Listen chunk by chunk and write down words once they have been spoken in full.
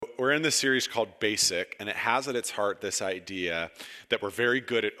we're in this series called Basic, and it has at its heart this idea that we're very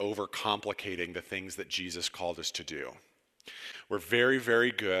good at overcomplicating the things that Jesus called us to do. We're very,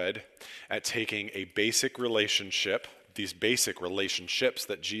 very good at taking a basic relationship, these basic relationships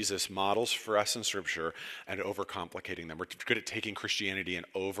that Jesus models for us in Scripture, and overcomplicating them. We're good at taking Christianity and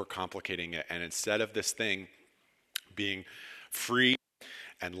overcomplicating it, and instead of this thing being free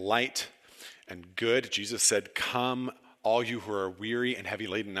and light and good, Jesus said, "Come, all you who are weary and heavy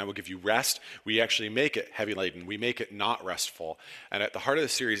laden, and I will give you rest." We actually make it heavy laden. We make it not restful. And at the heart of the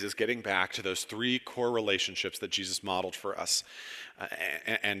series is getting back to those three core relationships that Jesus modeled for us,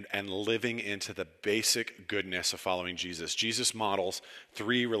 and living into the basic goodness of following Jesus. Jesus models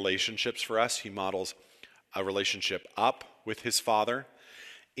three relationships for us. He models a relationship up with his Father,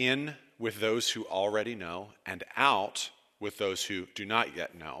 in with those who already know, and out with those who do not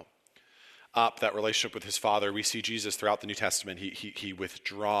yet know. Up, that relationship with his Father, we see Jesus throughout the New Testament. He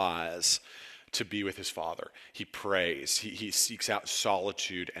withdraws to be with his Father. He prays. He seeks out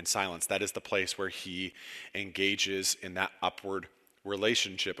solitude and silence. That is the place where he engages in that upward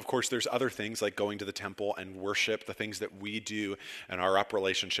relationship. Of course, there's other things like going to the temple and worship, the things that we do in our up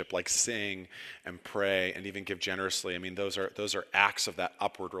relationship, like sing and pray and even give generously. I mean, those are acts of that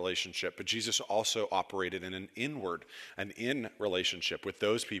upward relationship. But Jesus also operated in an in relationship with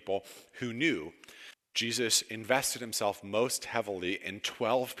those people who knew. Jesus invested himself most heavily in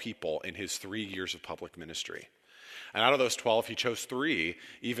 12 people in his 3 years of public ministry. And out of those 12, he chose 3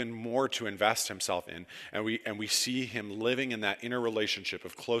 even more to invest himself in. And we see him living in that inner relationship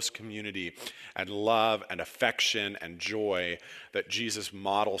of close community and love and affection and joy that Jesus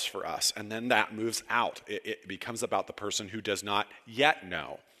models for us. And then that moves out. It becomes about the person who does not yet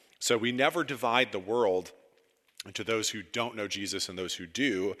know. So we never divide the world into those who don't know Jesus and those who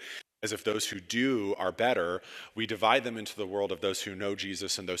do, as if those who do are better. We divide them into the world of those who know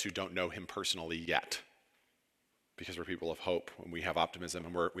Jesus and those who don't know him personally yet. Because we're people of hope, and we have optimism,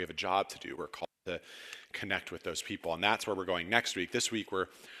 and we have a job to do. We're called to connect with those people, and that's where we're going next week. This week, we're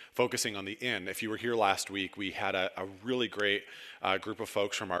focusing on the in. If you were here last week, we had a really great group of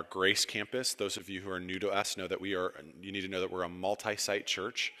folks from our Grace campus. Those of you who are new to us know that you need to know that we're a multi-site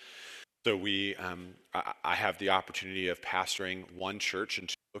church. So I have the opportunity of pastoring one church in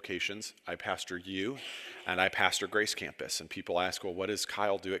 2 locations. I pastor you, and I pastor Grace campus. And people ask, well, what does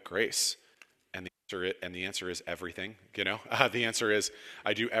Kyle do at Grace? And the answer is everything, The answer is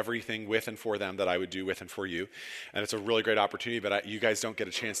I do everything with and for them that I would do with and for you. And it's a really great opportunity, but you guys don't get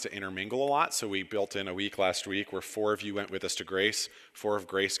a chance to intermingle a lot. So we built in a week last week where 4 of you went with us to Grace. 4 of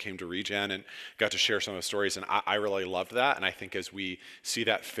Grace came to Regen and got to share some of the stories. And I really loved that. And I think as we see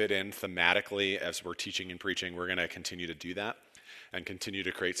that fit in thematically as we're teaching and preaching, we're going to continue to do that and continue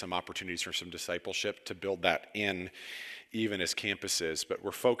to create some opportunities for some discipleship to build that in, even as campuses. But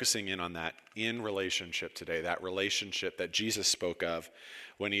we're focusing in on that in relationship today, that relationship that Jesus spoke of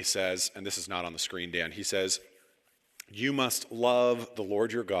when he says, and this is not on the screen, Dan, he says, "You must love the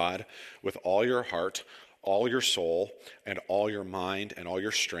Lord your God with all your heart, all your soul, and all your mind, and all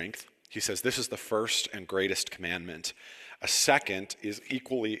your strength." He says, this is the first and greatest commandment. A second is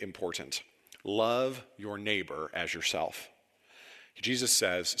equally important. Love your neighbor as yourself. Jesus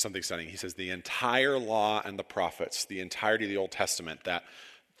says something stunning. He says the entire law and the prophets, the entirety of the Old Testament, that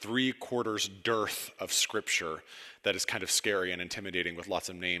 3/4 dearth of scripture that is kind of scary and intimidating with lots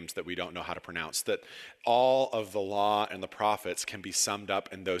of names that we don't know how to pronounce, that all of the law and the prophets can be summed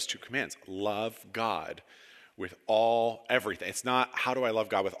up in those 2 commands. Love God with everything. It's not, how do I love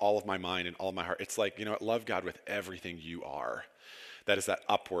God with all of my mind and all of my heart? It's like, love God with everything you are. That is that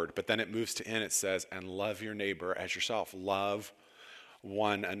upward. But then it moves to in, it says, and love your neighbor as yourself. Love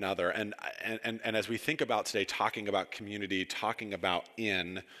one another. And as we think about today, talking about community, talking about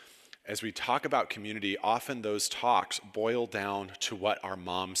as we talk about community, often those talks boil down to what our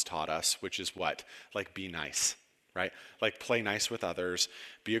moms taught us, which is what? Like, be nice, right? Like, play nice with others,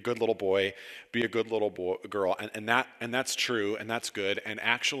 be a good little boy, be a good little girl. And that's true, and that's good. And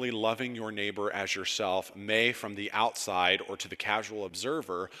actually loving your neighbor as yourself may, from the outside or to the casual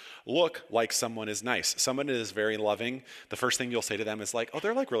observer, look like someone is nice. Someone is very loving. The first thing you'll say to them is like, oh,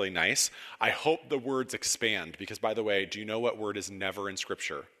 they're like really nice. I hope the words expand, because by the way, do you know what word is never in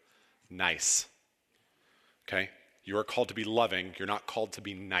Scripture? Nice. Okay? You are called to be loving. You're not called to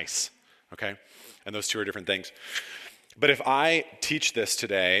be nice. Okay? And those 2 are different things. But if I teach this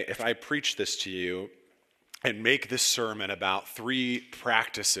today, if I preach this to you and make this sermon about 3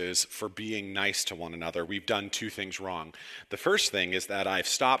 practices for being nice to one another, we've done 2 things wrong. The first thing is that I've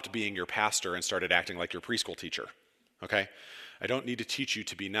stopped being your pastor and started acting like your preschool teacher. Okay? I don't need to teach you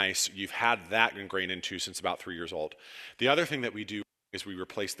to be nice. You've had that ingrained into you since about 3 years old. The other thing that we do is we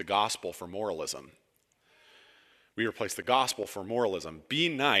replace the gospel for moralism. We replace the gospel for moralism. Be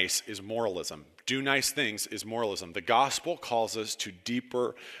nice is moralism. Do nice things is moralism. The gospel calls us to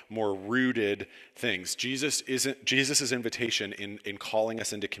deeper, more rooted things. Jesus' invitation in calling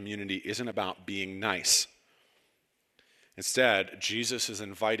us into community isn't about being nice. Instead, Jesus is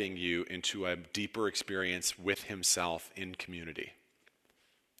inviting you into a deeper experience with himself in community.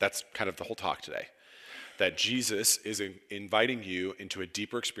 That's kind of the whole talk today. That Jesus is inviting you into a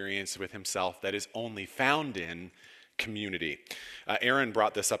deeper experience with himself that is only found in community. Aaron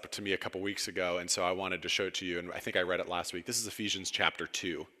brought this up to me a couple weeks ago, and so I wanted to show it to you, and I think I read it last week. This is Ephesians chapter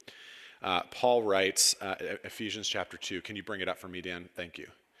 2. Paul writes, Ephesians chapter 2. Can you bring it up for me, Dan? Thank you.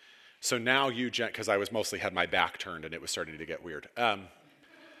 So now you, because I was mostly had my back turned and it was starting to get weird.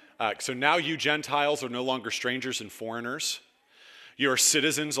 So now you Gentiles are no longer strangers and foreigners. You are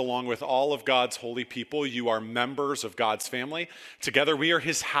citizens along with all of God's holy people. You are members of God's family. Together we are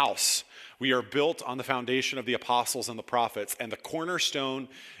his house. We are built on the foundation of the apostles and the prophets, and the cornerstone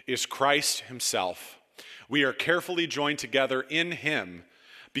is Christ himself. We are carefully joined together in him,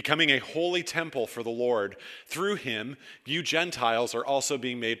 becoming a holy temple for the Lord. Through him, you Gentiles are also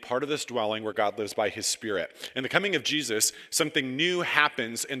being made part of this dwelling where God lives by his Spirit. In the coming of Jesus, something new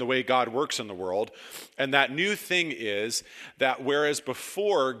happens in the way God works in the world. And that new thing is that whereas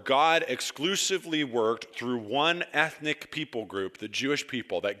before God exclusively worked through one ethnic people group, the Jewish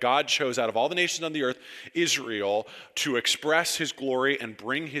people, that God chose out of all the nations on the earth, Israel, to express his glory and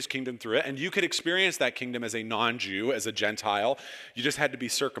bring his kingdom through it. And you could experience that kingdom as a non-Jew, as a Gentile. You just had to be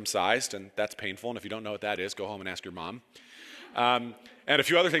circumcised, and that's painful. And if you don't know what that is, go home and ask your mom. And a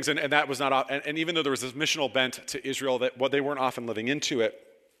few other things, and that was not, and even though there was this missional bent to Israel, that they weren't often living into it.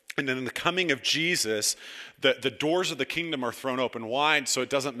 And then in the coming of Jesus, the doors of the kingdom are thrown open wide, so it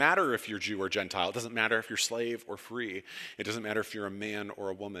doesn't matter if you're Jew or Gentile. It doesn't matter if you're slave or free. It doesn't matter if you're a man or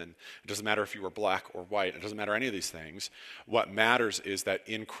a woman. It doesn't matter if you were black or white. It doesn't matter any of these things. What matters is that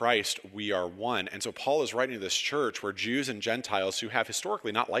in Christ we are one. And so Paul is writing to this church where Jews and Gentiles who have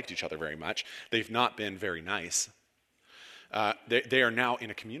historically not liked each other very much, they've not been very nice, they are now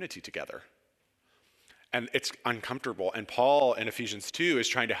in a community together. And it's uncomfortable. And Paul in Ephesians 2 is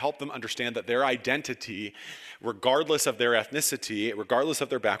trying to help them understand that their identity, regardless of their ethnicity, regardless of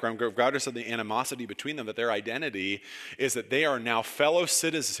their background, regardless of the animosity between them, that their identity is that they are now fellow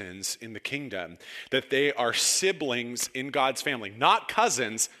citizens in the kingdom, that they are siblings in God's family, not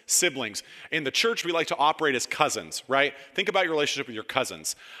cousins, siblings. In the church, we like to operate as cousins, right? Think about your relationship with your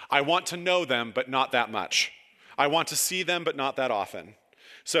cousins. I want to know them, but not that much. I want to see them, but not that often.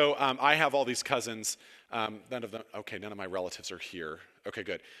 So I have all these cousins. None of my relatives are here. Okay,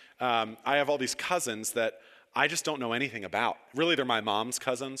 good. I have all these cousins that I just don't know anything about. Really, they're my mom's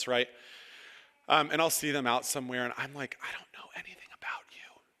cousins, right? And I'll see them out somewhere, and I'm like, I don't know anything about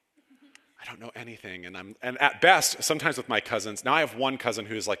you. I don't know anything. And at best, sometimes with my cousins, now I have one cousin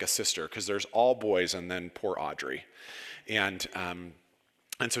who's like a sister, because there's all boys and then poor Audrey. And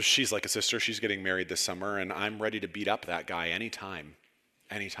so she's like a sister. She's getting married this summer, and I'm ready to beat up that guy anytime.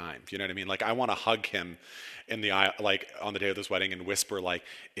 You know what I mean? Like, I want to hug him in the aisle, like on the day of this wedding, and whisper, like,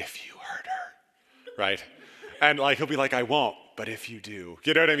 if you hurt her, right? And like, he'll be like, I won't, but if you do,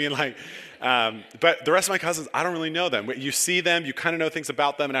 you know what I mean? Like, but the rest of my cousins, I don't really know them. You see them, you kind of know things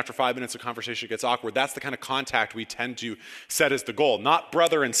about them, and after 5 minutes of conversation, it gets awkward. That's the kind of contact we tend to set as the goal. Not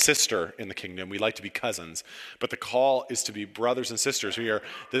brother and sister in the kingdom. We like to be cousins, but the call is to be brothers and sisters. We are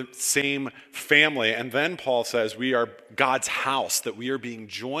the same family. And then Paul says we are God's house, that we are being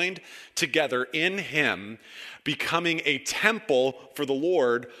joined together in him, becoming a temple for the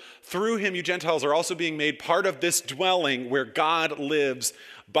Lord. Through him, you Gentiles are also being made part of this dwelling where God lives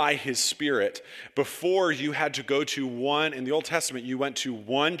by his Spirit. Before, you had to go to one, in the Old Testament, you went to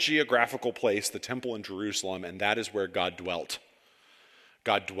one geographical place, the temple in Jerusalem, and that is where God dwelt.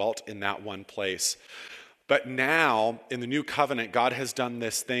 God dwelt in that one place. But now, in the new covenant, God has done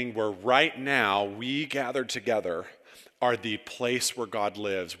this thing where right now we gathered together are the place where God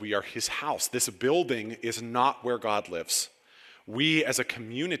lives. We are his house. This building is not where God lives. We as a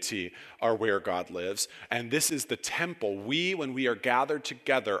community are where God lives, and this is the temple. We, when we are gathered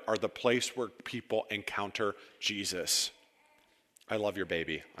together, are the place where people encounter Jesus. I love your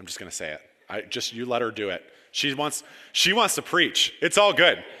baby. I'm just going to say it. You let her do it. She wants to preach. It's all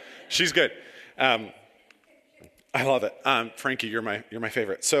good. She's good. I love it. Frankie, you're my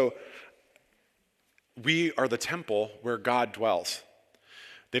favorite. So we are the temple where God dwells.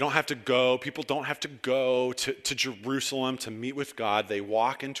 People don't have to go to Jerusalem to meet with God. They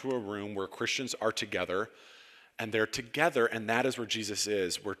walk into a room where Christians are together, and they're together, and that is where Jesus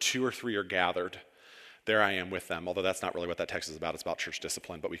is, where 2 or 3 are gathered. There I am with them, although that's not really what that text is about. It's about church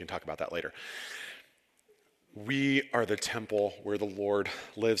discipline, but we can talk about that later. We are the temple where the Lord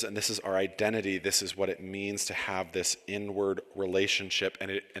lives, and this is our identity. This is what it means to have this inward relationship,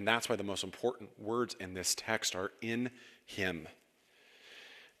 and that's why the most important words in this text are in Him.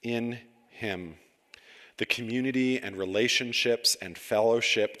 In Him. The community and relationships and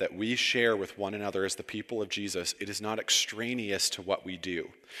fellowship that we share with one another as the people of Jesus, it is not extraneous to what we do.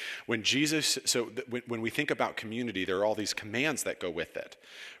 When we think about community, there are all these commands that go with it,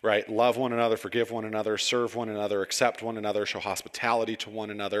 right? Love one another, forgive one another, serve one another, accept one another, show hospitality to one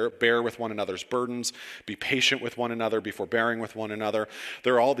another, bear with one another's burdens, be patient with one another, be forbearing with one another.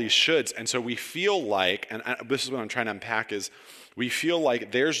 There are all these shoulds, and so we feel like, and this is what I'm trying to unpack, is we feel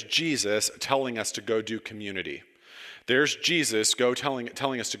like there's Jesus telling us to go do community. There's Jesus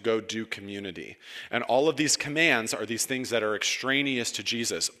telling us to go do community. And all of these commands are these things that are extraneous to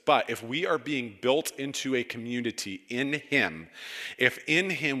Jesus. But if we are being built into a community in Him, if in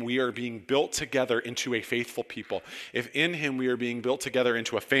Him we are being built together into a faithful people, if in Him we are being built together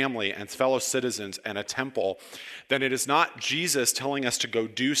into a family and fellow citizens and a temple, then it is not Jesus telling us to go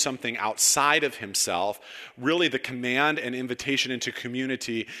do something outside of Himself. Really, the command and invitation into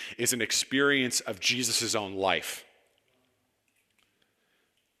community is an experience of Jesus' own life.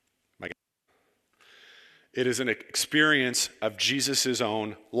 It is an experience of Jesus'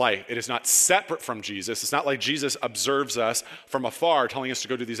 own life. It is not separate from Jesus. It's not like Jesus observes us from afar, telling us to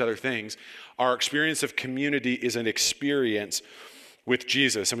go do these other things. Our experience of community is an experience with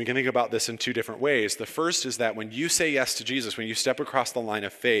Jesus. And we can think about this in two different ways. The first is that when you say yes to Jesus, when you step across the line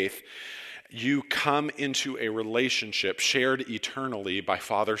of faith, you come into a relationship shared eternally by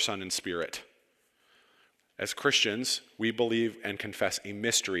Father, Son, and Spirit. As Christians, we believe and confess a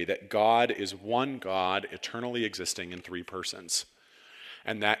mystery that God is one God, eternally existing in three persons.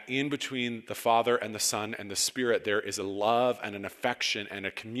 And that in between the Father and the Son and the Spirit, there is a love and an affection and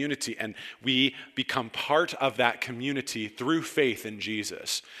a community. And we become part of that community through faith in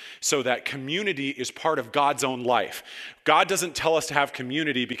Jesus. So that community is part of God's own life. God doesn't tell us to have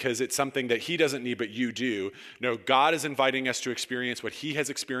community because it's something that He doesn't need, but you do. No, God is inviting us to experience what He has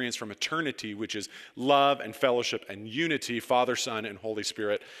experienced from eternity, which is love and fellowship and unity, Father, Son, and Holy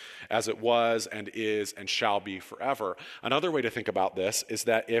Spirit, as it was and is and shall be forever. Another way to think about this is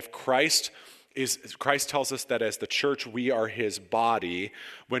that if Christ tells us that as the church we are His body,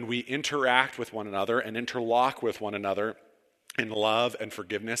 when we interact with one another and interlock with one another in love and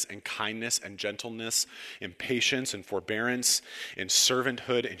forgiveness and kindness and gentleness, in patience and forbearance, in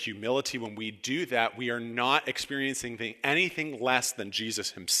servanthood and humility, when we do that, we are not experiencing anything less than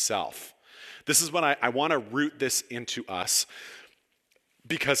Jesus Himself. This is when I want to root this into us,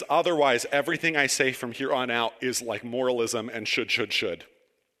 because otherwise everything I say from here on out is like moralism and should.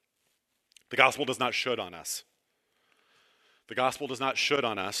 The gospel does not should on us. The gospel does not should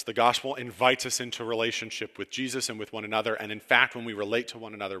on us. The gospel invites us into relationship with Jesus and with one another. And in fact, when we relate to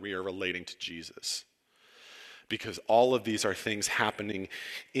one another, we are relating to Jesus. Because all of these are things happening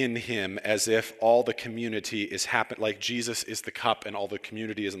in Him, as if all the community is happening, like Jesus is the cup and all the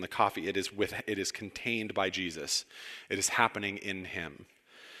community is in the coffee. It is contained by Jesus. It is happening in Him.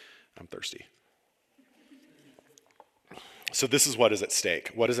 I'm thirsty. So this is what is at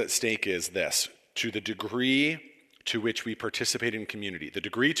stake. What is at stake is this: to the degree to which we participate in community. The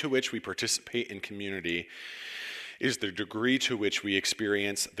degree to which we participate in community is the degree to which we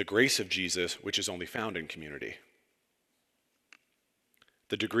experience the grace of Jesus, which is only found in community.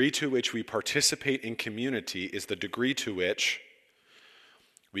 The degree to which we participate in community is the degree to which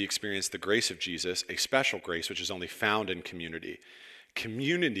we experience the grace of Jesus, a special grace which is only found in community.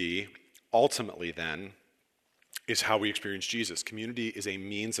 Community, ultimately then, is how we experience Jesus. Community is a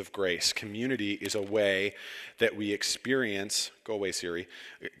means of grace. Community is a way that we experience, go away Siri,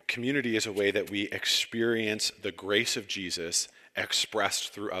 community is a way that we experience the grace of Jesus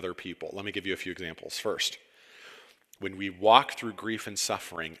expressed through other people. Let me give you a few examples. First, when we walk through grief and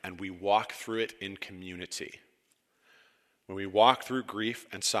suffering, and we walk through it in community. When we walk through grief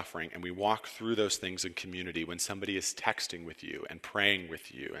and suffering, and we walk through those things in community, when somebody is texting with you and praying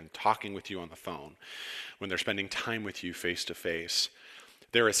with you and talking with you on the phone, when they're spending time with you face to face,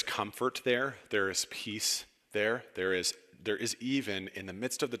 there is comfort there, there is peace there, there is even, in the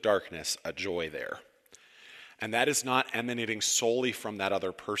midst of the darkness, a joy there. And that is not emanating solely from that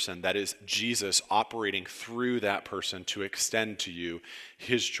other person. That is Jesus operating through that person to extend to you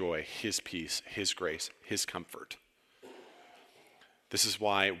His joy, His peace, His grace, His comfort. This is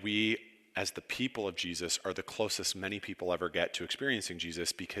why we, as the people of Jesus, are the closest many people ever get to experiencing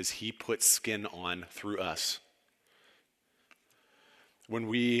Jesus, because He puts skin on through us. When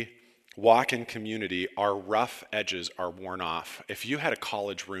we walk in community, our rough edges are worn off. If you had a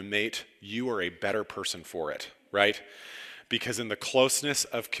college roommate, you are a better person for it, right? Because in the closeness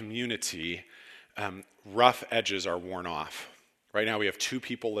of community, rough edges are worn off. Right now we have 2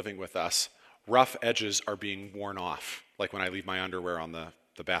 people living with us. Rough edges are being worn off, like when I leave my underwear on the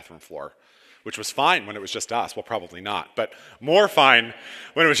bathroom floor, which was fine when it was just us. Well, probably not, but more fine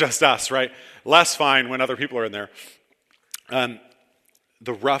when it was just us, right? Less fine when other people are in there.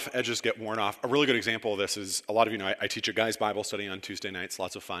 The rough edges get worn off. A really good example of this is, a lot of you know, I teach a guys' Bible study on Tuesday nights,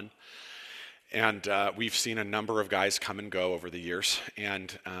 lots of fun. And we've seen a number of guys come and go over the years.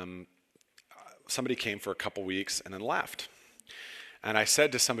 And somebody came for a couple weeks and then left. And I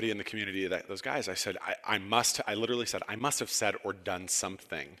said to somebody in the community, those guys, I said, I literally said, I must have said or done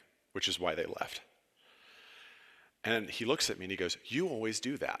something, which is why they left. And he looks at me and he goes, you always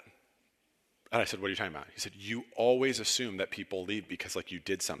do that. And I said, what are you talking about? He said, you always assume that people leave because like you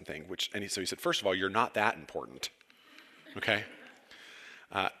did something, so he said, first of all, you're not that important, okay?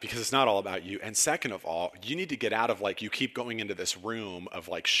 Because it's not all about you. And second of all, you need to get out of you keep going into this room of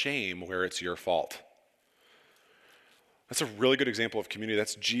shame where it's your fault. That's a really good example of community.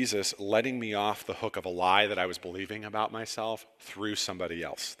 That's Jesus letting me off the hook of a lie that I was believing about myself through somebody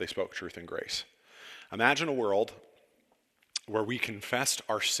else. They spoke truth and grace. Imagine a world where we confessed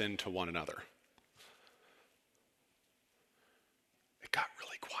our sin to one another. It got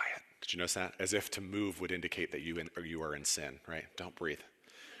really quiet. Did you notice that? As if to move would indicate that you are in sin, right? Don't breathe.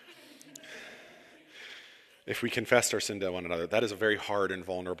 If we confessed our sin to one another, that is a very hard and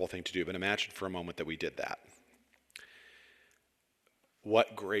vulnerable thing to do. But imagine for a moment that we did that.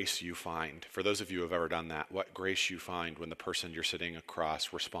 What grace you find, for those of you who have ever done that, what grace you find when the person you're sitting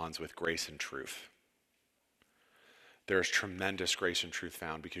across responds with grace and truth. There is tremendous grace and truth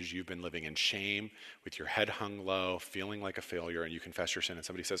found because you've been living in shame, with your head hung low, feeling like a failure, and you confess your sin, and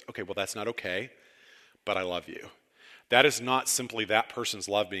somebody says, okay, well, that's not okay, but I love you. That is not simply that person's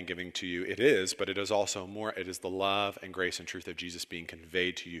love being given to you. It is, but it is also more. It is the love and grace and truth of Jesus being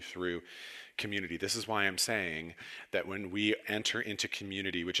conveyed to you through community. This is why I'm saying that when we enter into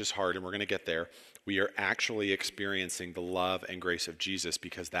community, which is hard, and we're going to get there, we are actually experiencing the love and grace of Jesus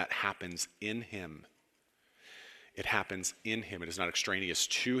because that happens in him. It happens in him. It is not extraneous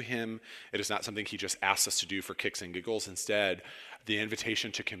to him. It is not something he just asks us to do for kicks and giggles. Instead, the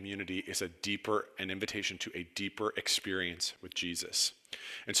invitation to community is an invitation to a deeper experience with Jesus.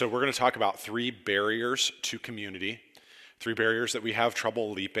 And so we're going to talk about 3 barriers to community, 3 barriers that we have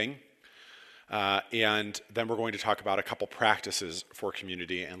trouble leaping. And then we're going to talk about a couple practices for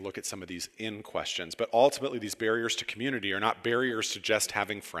community and look at some of these in questions. But ultimately, these barriers to community are not barriers to just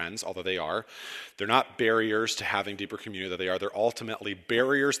having friends, although they are. They're not barriers to having deeper community, though they are. They're ultimately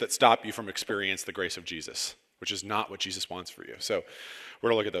barriers that stop you from experiencing the grace of Jesus, which is not what Jesus wants for you. So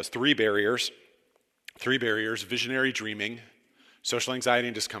we're going to look at those 3 barriers. 3 barriers: visionary dreaming, social anxiety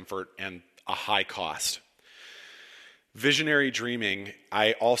and discomfort, and a high cost. Visionary dreaming,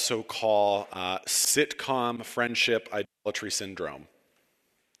 I also call sitcom friendship idolatry syndrome.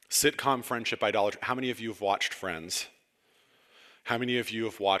 Sitcom friendship idolatry. How many of you have watched Friends? How many of you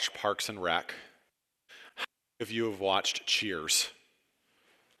have watched Parks and Rec? How many of you have watched Cheers?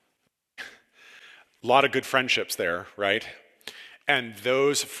 A lot of good friendships there, right? And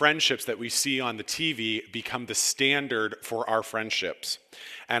those friendships that we see on the TV become the standard for our friendships.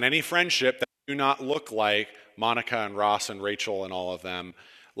 And any friendship that do not look like Monica and Ross and Rachel and all of them,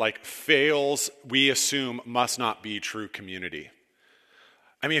 fails, we assume must not be true community.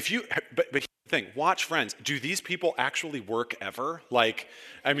 I mean, but here's the thing, watch Friends. Do these people actually work ever?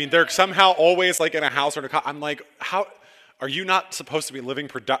 They're somehow always in a house or in a car. I'm like, how are you not supposed to be living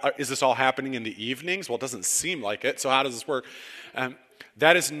is this all happening in the evenings? Well, it doesn't seem like it. So how does this work?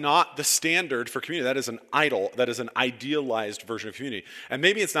 That is not the standard for community. That is an idol. That is an idealized version of community. And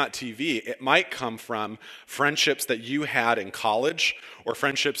maybe it's not TV. It might come from friendships that you had in college, or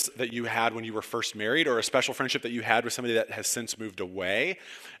friendships that you had when you were first married, or a special friendship that you had with somebody that has since moved away.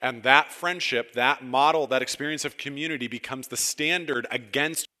 And that friendship, that model, that experience of community becomes the standard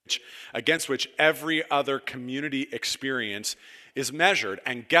against which every other community experience is measured.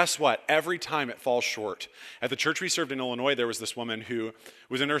 And guess what? Every time it falls short. At the church we served in Illinois, there was this woman who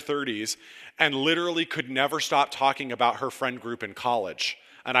was in her 30s and literally could never stop talking about her friend group in college.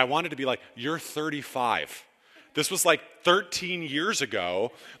 And I wanted to be like, you're 35. This was 13 years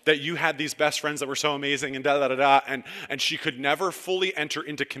ago that you had these best friends that were so amazing and da-da-da-da. And she could never fully enter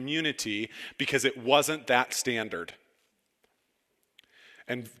into community because it wasn't that standard.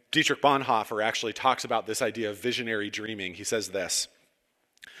 And Dietrich Bonhoeffer actually talks about this idea of visionary dreaming. He says this.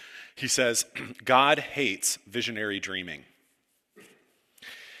 He says, God hates visionary dreaming.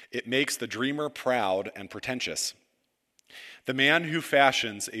 It makes the dreamer proud and pretentious. The man who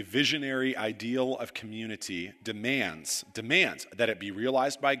fashions a visionary ideal of community demands that it be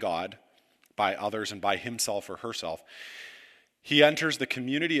realized by God, by others, and by himself or herself. He enters the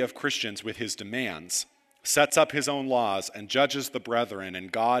community of Christians with his demands, sets up his own laws, and judges the brethren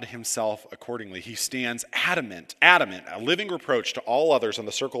and God himself accordingly. He stands adamant, a living reproach to all others in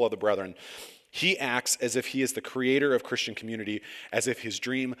the circle of the brethren. He acts as if he is the creator of Christian community, as if his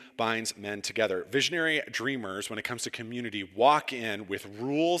dream binds men together. Visionary dreamers, when it comes to community, walk in with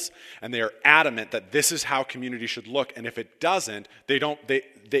rules, and they are adamant that this is how community should look. And if it doesn't,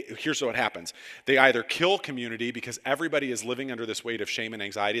 here's what happens. They either kill community because everybody is living under this weight of shame and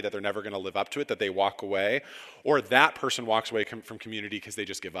anxiety that they're never going to live up to it, that they walk away, or that person walks away from community because they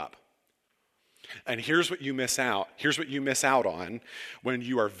just give up. And here's what you miss out. Here's what you miss out on when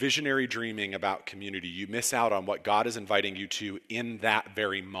you are visionary dreaming about community. You miss out on what God is inviting you to in that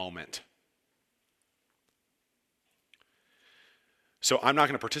very moment. So I'm not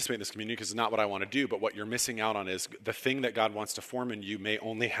going to participate in this community because it's not what I want to do, but what you're missing out on is the thing that God wants to form in you may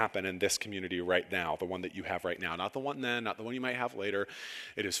only happen in this community right now, the one that you have right now. Not the one then, not the one you might have later.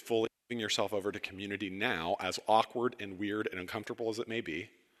 It is fully giving yourself over to community now, as awkward and weird and uncomfortable as it may be,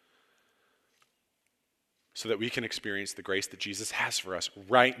 so that we can experience the grace that Jesus has for us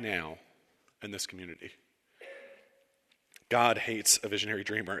right now in this community. God hates a visionary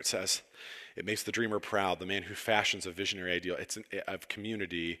dreamer, it says. It makes the dreamer proud. The man who fashions a visionary ideal of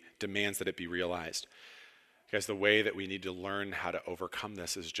community demands that it be realized. Guys, the way that we need to learn how to overcome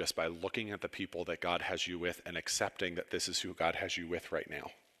this is just by looking at the people that God has you with and accepting that this is who God has you with right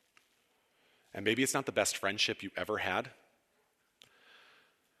now. And maybe it's not the best friendship you ever had,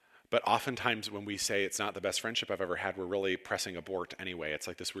 but oftentimes when we say it's not the best friendship I've ever had, we're really pressing abort anyway. It's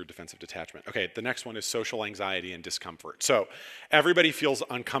like this weird defensive detachment. Okay, the next one is social anxiety and discomfort. So everybody feels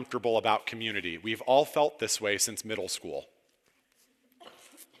uncomfortable about community. We've all felt this way since middle school.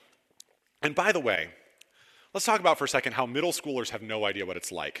 And by the way, let's talk about for a second how middle schoolers have no idea what it's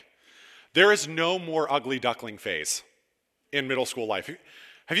like. There is no more ugly duckling phase in middle school life.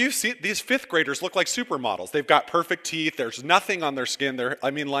 Have you seen these fifth graders look like supermodels? They've got perfect teeth. There's nothing on their skin. They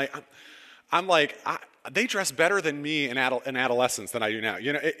dress better than me in adolescence than I do now.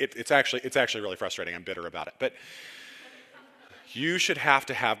 You know, it's actually really frustrating. I'm bitter about it. But you should have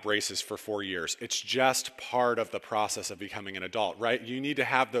to have braces for 4 years. It's just part of the process of becoming an adult, right? You need to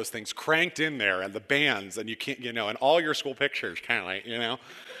have those things cranked in there, and the bands, and you can't, and all your school pictures, kind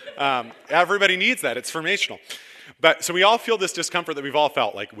of everybody needs that. It's formational. But so we all feel this discomfort that we've all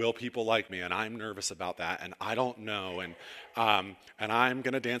felt, like, will people like me? And I'm nervous about that, and I don't know, and I'm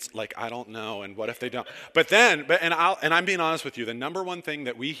gonna dance like I don't know, and what if they don't? I'm being honest with you. The number one thing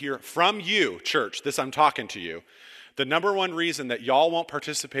that we hear from you, church, I'm talking to you. The number one reason that y'all won't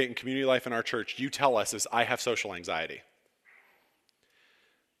participate in community life in our church, you tell us, is I have social anxiety.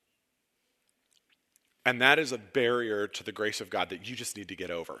 And that is a barrier to the grace of God that you just need to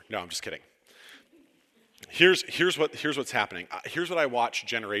get over. No, I'm just kidding. Here's what's happening. Here's what I watch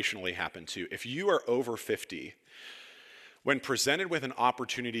generationally happen too. If you are over 50, when presented with an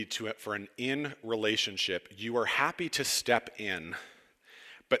opportunity for an in relationship, you are happy to step in,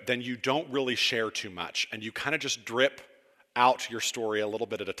 but then you don't really share too much, and you kind of just drip out your story a little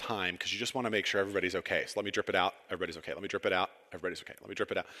bit at a time because you just want to make sure everybody's okay. So let me drip it out. Everybody's okay. Let me drip it out. Everybody's okay. Let me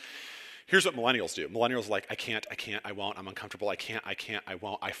drip it out. Here's what millennials do. Millennials are like, I can't, I won't, I'm uncomfortable, I can't, I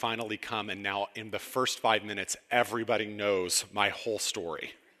won't. I finally come, and now in the first 5 minutes, everybody knows my whole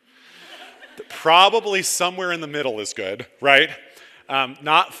story. Probably somewhere in the middle is good, right?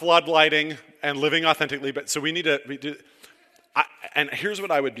 Not floodlighting and living authentically, but so we need to, and here's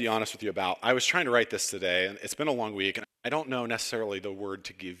what I would be honest with you about. I was trying to write this today, and it's been a long week, and I don't know necessarily the word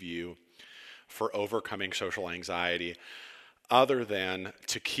to give you for overcoming social anxiety, other than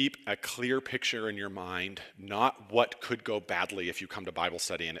to keep a clear picture in your mind, not what could go badly if you come to Bible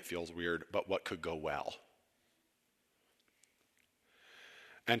study and it feels weird, but what could go well.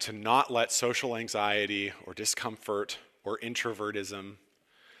 And to not let social anxiety or discomfort or introvertism,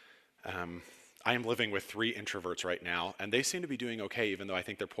 I am living with 3 introverts right now, and they seem to be doing okay, even though I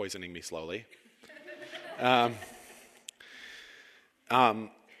think they're poisoning me slowly.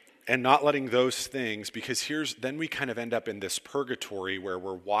 And not letting those things, because then we kind of end up in this purgatory where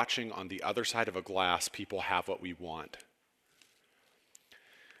we're watching on the other side of a glass people have what we want.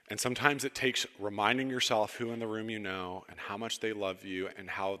 And sometimes it takes reminding yourself who in the room you know and how much they love you, and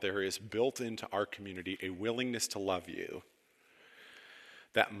how there is built into our community a willingness to love you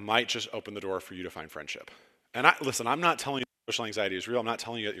that might just open the door for you to find friendship. And listen, I'm not telling you social anxiety is real. I'm not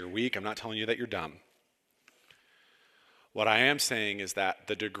telling you that you're weak. I'm not telling you that you're dumb. What I am saying is that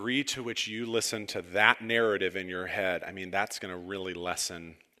the degree to which you listen to that narrative in your head, that's going to really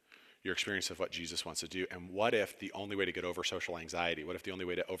lessen your experience of what Jesus wants to do. And what if the only way to get over social anxiety, what if the only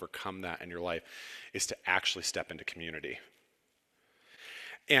way to overcome that in your life is to actually step into community?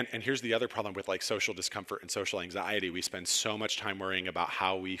 And here's the other problem with like social discomfort and social anxiety. We spend so much time worrying about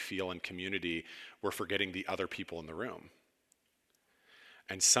how we feel in community, we're forgetting the other people in the room.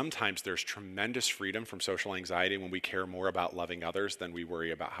 And sometimes there's tremendous freedom from social anxiety when we care more about loving others than we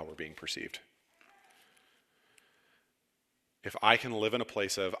worry about how we're being perceived. If I can live in a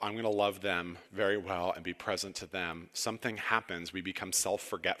place of, I'm going to love them very well and be present to them, something happens, we become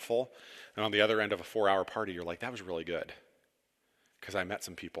self-forgetful. And on the other end of a 4-hour party, you're like, that was really good. Because I met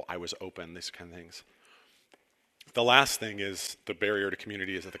some people, I was open, these kind of things. The last thing is the barrier to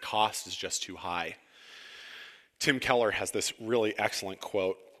community is that the cost is just too high. Tim Keller has this really excellent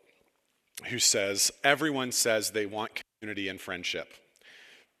quote who says, everyone says they want community and friendship,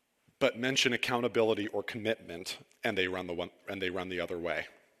 but mention accountability or commitment and they run the other way.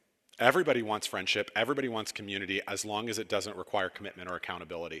 Everybody wants friendship, everybody wants community as long as it doesn't require commitment or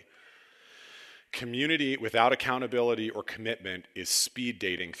accountability. Community without accountability or commitment is speed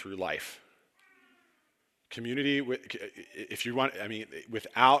dating through life. Community, if you want,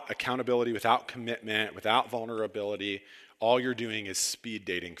 without accountability, without commitment, without vulnerability, all you're doing is speed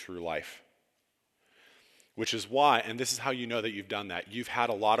dating through life. Which is why, and this is how you know that you've done that, you've had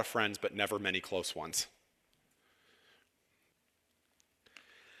a lot of friends but never many close ones.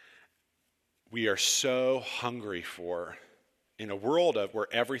 We are so hungry for, in a world of where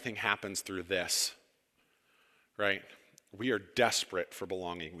everything happens through this, right? We are desperate for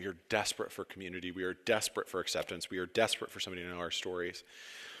belonging. We are desperate for community. We are desperate for acceptance. We are desperate for somebody to know our stories.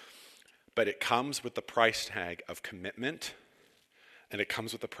 But it comes with the price tag of commitment, and it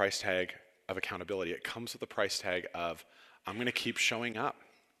comes with the price tag of accountability. It comes with the price tag of, I'm going to keep showing up.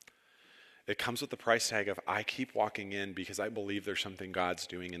 It comes with the price tag of, I keep walking in because I believe there's something God's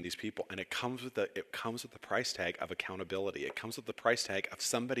doing in these people. And it comes with the price tag of accountability. It comes with the price tag of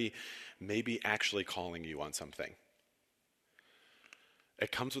somebody maybe actually calling you on something.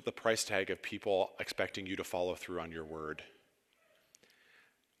 It comes with the price tag of people expecting you to follow through on your word.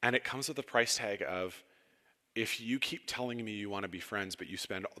 And it comes with the price tag of, if you keep telling me you want to be friends, but you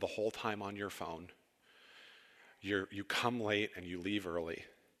spend the whole time on your phone, you come late and you leave early.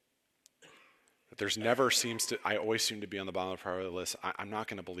 I always seem to be on the bottom of the priority list. I'm not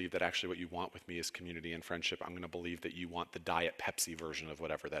going to believe that actually what you want with me is community and friendship. I'm going to believe that you want the Diet Pepsi version of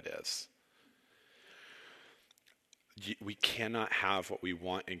whatever that is. We cannot have what we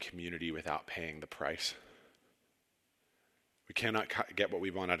want in community without paying the price. We cannot get what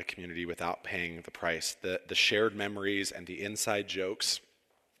we want out of community without paying the price. The shared memories and the inside jokes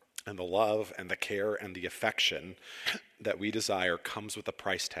and the love and the care and the affection that we desire comes with a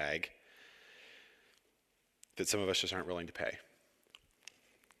price tag that some of us just aren't willing to pay.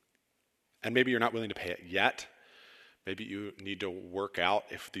 And maybe you're not willing to pay it yet. Maybe you need to work out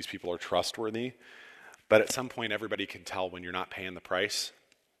if these people are trustworthy. But at some point, everybody can tell when you're not paying the price,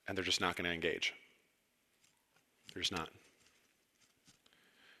 and they're just not going to engage. They're just not.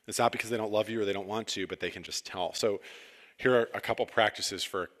 It's not because they don't love you or they don't want to, but they can just tell. So here are a couple practices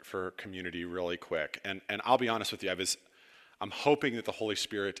for community really quick. And I'll be honest with you, I'm hoping that the Holy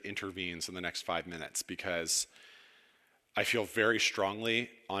Spirit intervenes in the next 5 minutes, because I feel very strongly,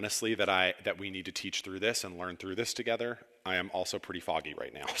 honestly, that we need to teach through this and learn through this together. I am also pretty foggy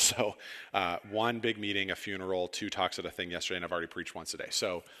right now. So 1 big meeting, a funeral, 2 talks at a thing yesterday, and I've already preached once today.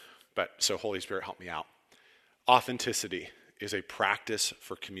 So Holy Spirit, help me out. Authenticity is a practice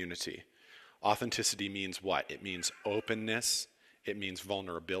for community. Authenticity means what? It means openness. It means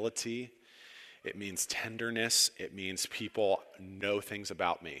vulnerability. It means tenderness. It means people know things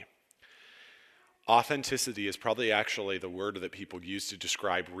about me. Authenticity is probably actually the word that people use to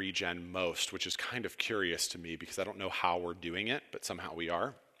describe Regen most, which is kind of curious to me because I don't know how we're doing it, but somehow we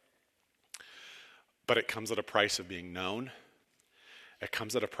are. But it comes at a price of being known. It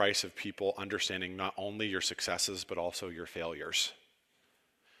comes at a price of people understanding not only your successes, but also your failures.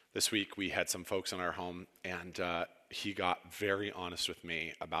 This week we had some folks in our home, and he got very honest with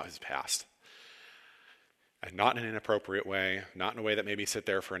me about his past. And not in an inappropriate way, not in a way that made me sit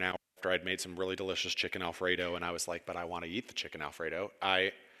there for an hour after I'd made some really delicious chicken Alfredo, and I was like, but I want to eat the chicken Alfredo.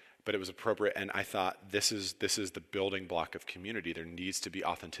 But it was appropriate, and I thought, this is the building block of community. There needs to be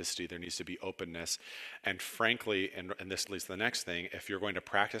authenticity. There needs to be openness. And frankly, and this leads to the next thing, if you're going to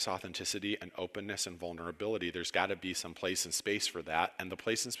practice authenticity and openness and vulnerability, there's got to be some place and space for that. And the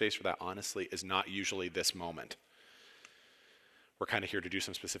place and space for that, honestly, is not usually this moment. We're kind of here to do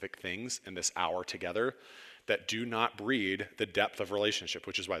some specific things in this hour together. that do not breed the depth of relationship,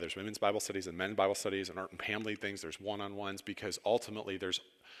 which is why there's women's Bible studies and men's Bible studies and art and family things. There's one-on-ones, because ultimately there's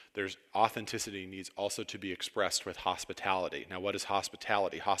authenticity needs also to be expressed with hospitality. Now, what is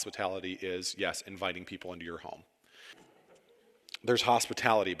hospitality? Hospitality is, yes, inviting people into your home. There's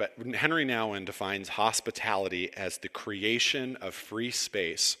hospitality, but Henry Nouwen defines hospitality as the creation of free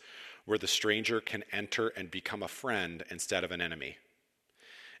space where the stranger can enter and become a friend instead of an enemy.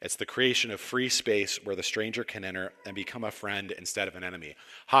 It's the creation of free space where the stranger can enter and become a friend instead of an enemy.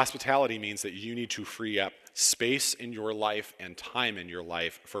 Hospitality means that you need to free up space in your life and time in your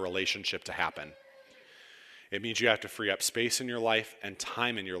life for relationship to happen. It means you have to free up space in your life and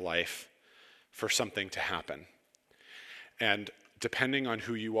time in your life for something to happen. And depending on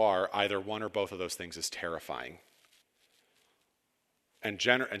who you are, either one or both of those things is terrifying. And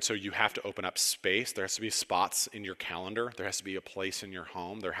so you have to open up space. There has to be spots in your calendar. There has to be a place in your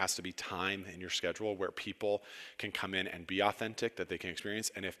home. There has to be time in your schedule where people can come in and be authentic, that they can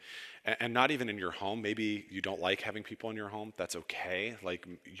experience. And not even in your home. Maybe you don't like having people in your home. That's okay. Like,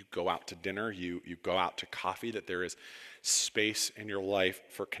 you go out to dinner, you go out to coffee, that there is space in your life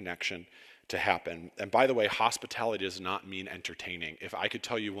for connection to happen. And by the way, hospitality does not mean entertaining. If I could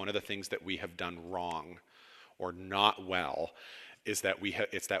tell you one of the things that we have done wrong or not well, is that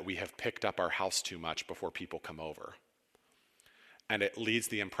it's that we have picked up our house too much before people come over. And it leads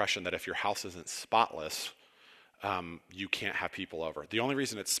the impression that if your house isn't spotless, you can't have people over. The only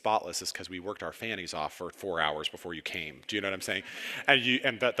reason it's spotless is because we worked our fannies off for 4 hours before you came. Do you know what I'm saying?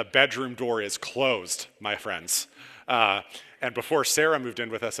 And that the bedroom door is closed, my friends. And before Sarah moved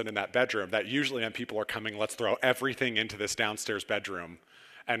in with us and in that bedroom, that usually when people are coming, let's throw everything into this downstairs bedroom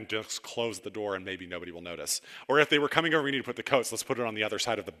and just close the door and maybe nobody will notice. Or if they were coming over, we need to put the coats, let's put it on the other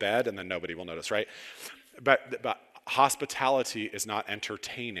side of the bed and then nobody will notice, right? But hospitality is not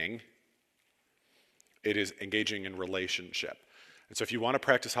entertaining. It is engaging in relationship. And so if you want to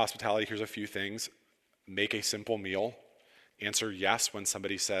practice hospitality, here's a few things. Make a simple meal. Answer yes when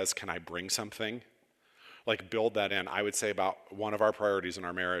somebody says, can I bring something? Like, build that in. I would say about one of our priorities in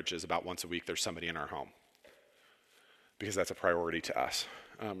our marriage is about once a week there's somebody in our home, because that's a priority to us.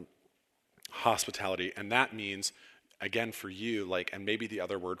 Hospitality, and that means, again, for you, like, and maybe the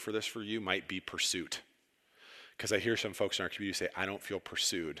other word for this for you might be pursuit. Because I hear some folks in our community say, I don't feel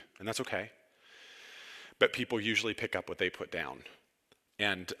pursued, and that's okay. But people usually pick up what they put down.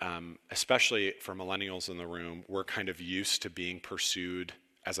 And especially for millennials in the room, we're kind of used to being pursued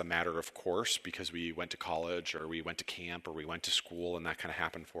as a matter of course because we went to college or we went to camp or we went to school and that kind of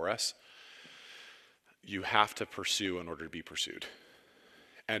happened for us. You have to pursue in order to be pursued.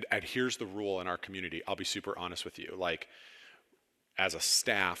 And here's the rule in our community. I'll be super honest with you. Like, as a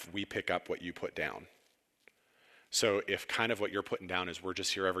staff, we pick up what you put down. So if kind of what you're putting down is we're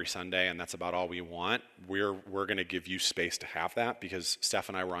just here every Sunday and that's about all we want, we're going to give you space to have that, because Steph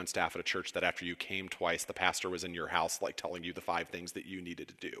and I were on staff at a church that after you came twice, the pastor was in your house like telling you the 5 things that you needed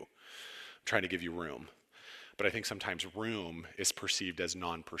to do. I'm trying to give you room. But I think sometimes room is perceived as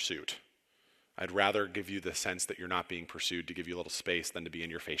non-pursuit. I'd rather give you the sense that you're not being pursued to give you a little space than to be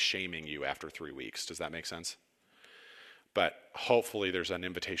in your face shaming you after 3 weeks. Does that make sense? But hopefully there's an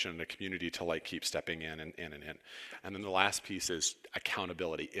invitation in the community to like keep stepping in and in and in. And then the last piece is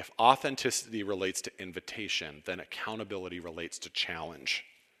accountability. If authenticity relates to invitation, then accountability relates to challenge.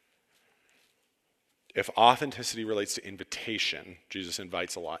 If authenticity relates to invitation, Jesus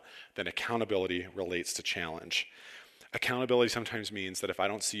invites a lot, then accountability relates to challenge. Accountability sometimes means that if I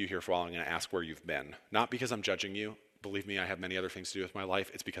don't see you here for a while, I'm going to ask where you've been. Not because I'm judging you. Believe me, I have many other things to do with my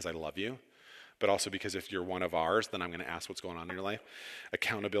life. It's because I love you. But also because if you're one of ours, then I'm going to ask what's going on in your life.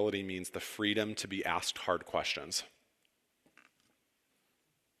 Accountability means the freedom to be asked hard questions.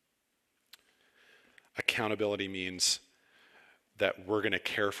 Accountability means that we're going to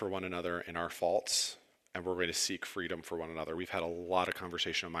care for one another in our faults, and we're going to seek freedom for one another. We've had a lot of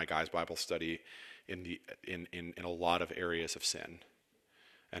conversation in my guys' Bible study in a lot of areas of sin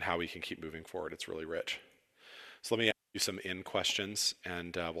and how we can keep moving forward. It's really rich. So let me ask you some questions,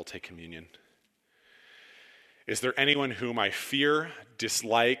 and we'll take communion. Is there anyone whom I fear,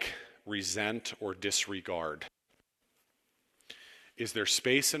 dislike, resent, or disregard? Is there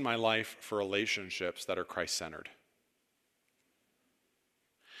space in my life for relationships that are Christ-centered?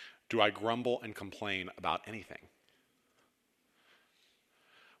 Do I grumble and complain about anything?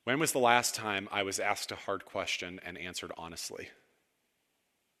 When was the last time I was asked a hard question and answered honestly?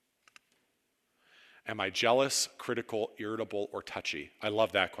 Am I jealous, critical, irritable, or touchy? I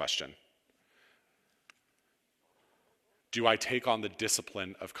love that question. Do I take on the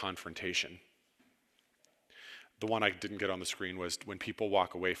discipline of confrontation? The one I didn't get on the screen was, when people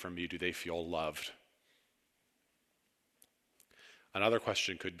walk away from me, do they feel loved? Another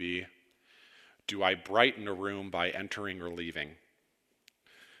question could be, do I brighten a room by entering or leaving?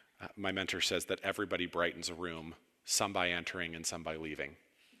 My mentor says that everybody brightens a room, some by entering and some by leaving.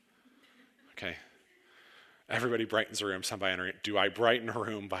 Okay? Everybody brightens a room, some by entering. Do I brighten a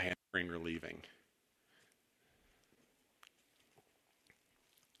room by entering or leaving?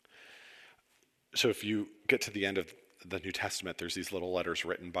 So if you get to the end of the New Testament, there's these little letters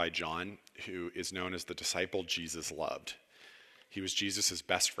written by John, who is known as the disciple Jesus loved. He was Jesus'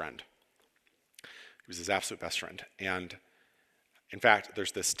 best friend. He was his absolute best friend. And in fact,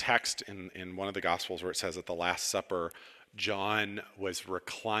 there's this text in one of the Gospels where it says at the Last Supper, John was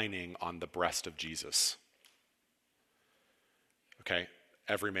reclining on the breast of Jesus. Okay,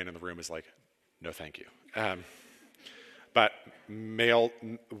 every man in the room is like, no thank you. But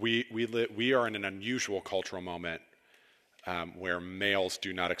we are in an unusual cultural moment where males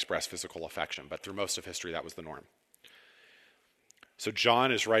do not express physical affection, but through most of history that was the norm. So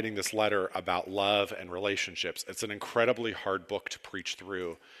John is writing this letter about love and relationships. It's an incredibly hard book to preach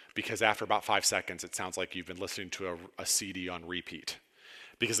through because after about 5 seconds, it sounds like you've been listening to a CD on repeat.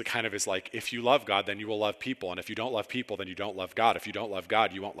 Because it kind of is like, if you love God, then you will love people. And if you don't love people, then you don't love God. If you don't love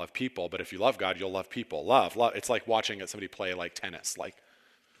God, you won't love people. But if you love God, you'll love people. Love. It's like watching somebody play like tennis,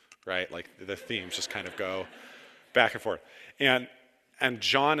 right? Like the themes just kind of go back and forth. And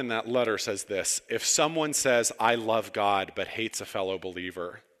John in that letter says this: if someone says, I love God, but hates a fellow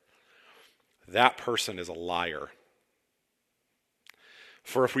believer, that person is a liar.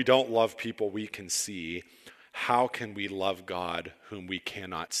 For if we don't love people we can see, how can we love God whom we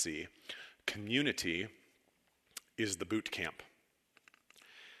cannot see? Community is the boot camp.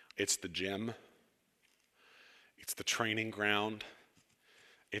 It's the gym. It's the training ground.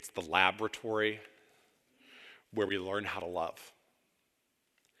 It's the laboratory where we learn how to love.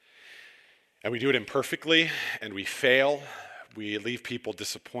 And we do it imperfectly, and we fail. We leave people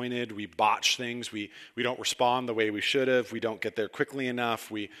disappointed. We botch things. We don't respond the way we should have. We don't get there quickly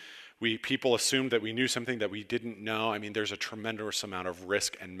enough. People assume that we knew something that we didn't know. I mean, there's a tremendous amount of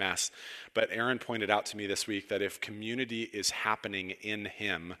risk and mess. But Aaron pointed out to me this week that if community is happening in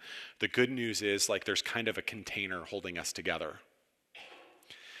him, the good news is like there's kind of a container holding us together.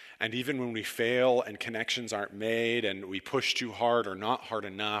 And even when we fail and connections aren't made and we push too hard or not hard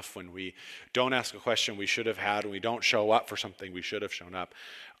enough, when we don't ask a question we should have had, when we don't show up for something we should have shown up,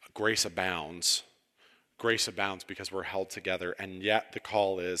 grace abounds. Grace abounds because we're held together. And yet the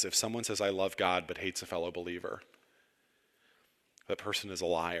call is, if someone says, I love God, but hates a fellow believer, that person is a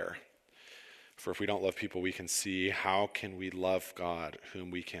liar. For if we don't love people we can see, how can we love God whom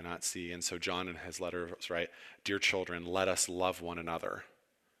we cannot see? And so John in his letter was right, dear children, let us love one another,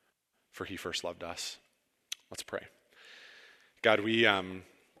 for he first loved us. Let's pray. God,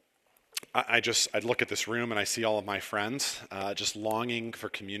 I look at this room and I see all of my friends just longing for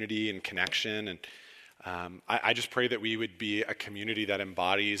community and connection. And I just pray that we would be a community that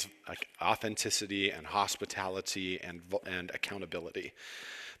embodies like authenticity and hospitality and accountability.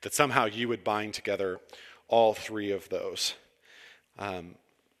 That somehow you would bind together all three of those.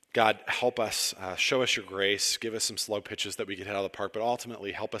 God, help us, show us your grace, give us some slow pitches that we can hit out of the park, but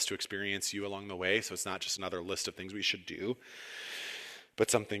ultimately help us to experience you along the way, so it's not just another list of things we should do,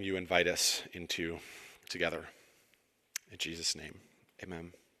 but something you invite us into together. In Jesus' name,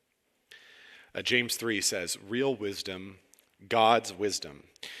 amen. James 3 says, real wisdom, God's wisdom,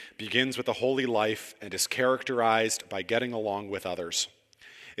 begins with a holy life and is characterized by getting along with others.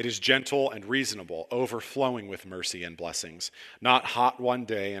 It is gentle and reasonable, overflowing with mercy and blessings, not hot one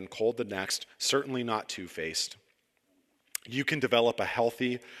day and cold the next, certainly not two-faced. You can develop a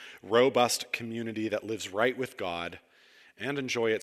healthy, robust community that lives right with God and enjoy its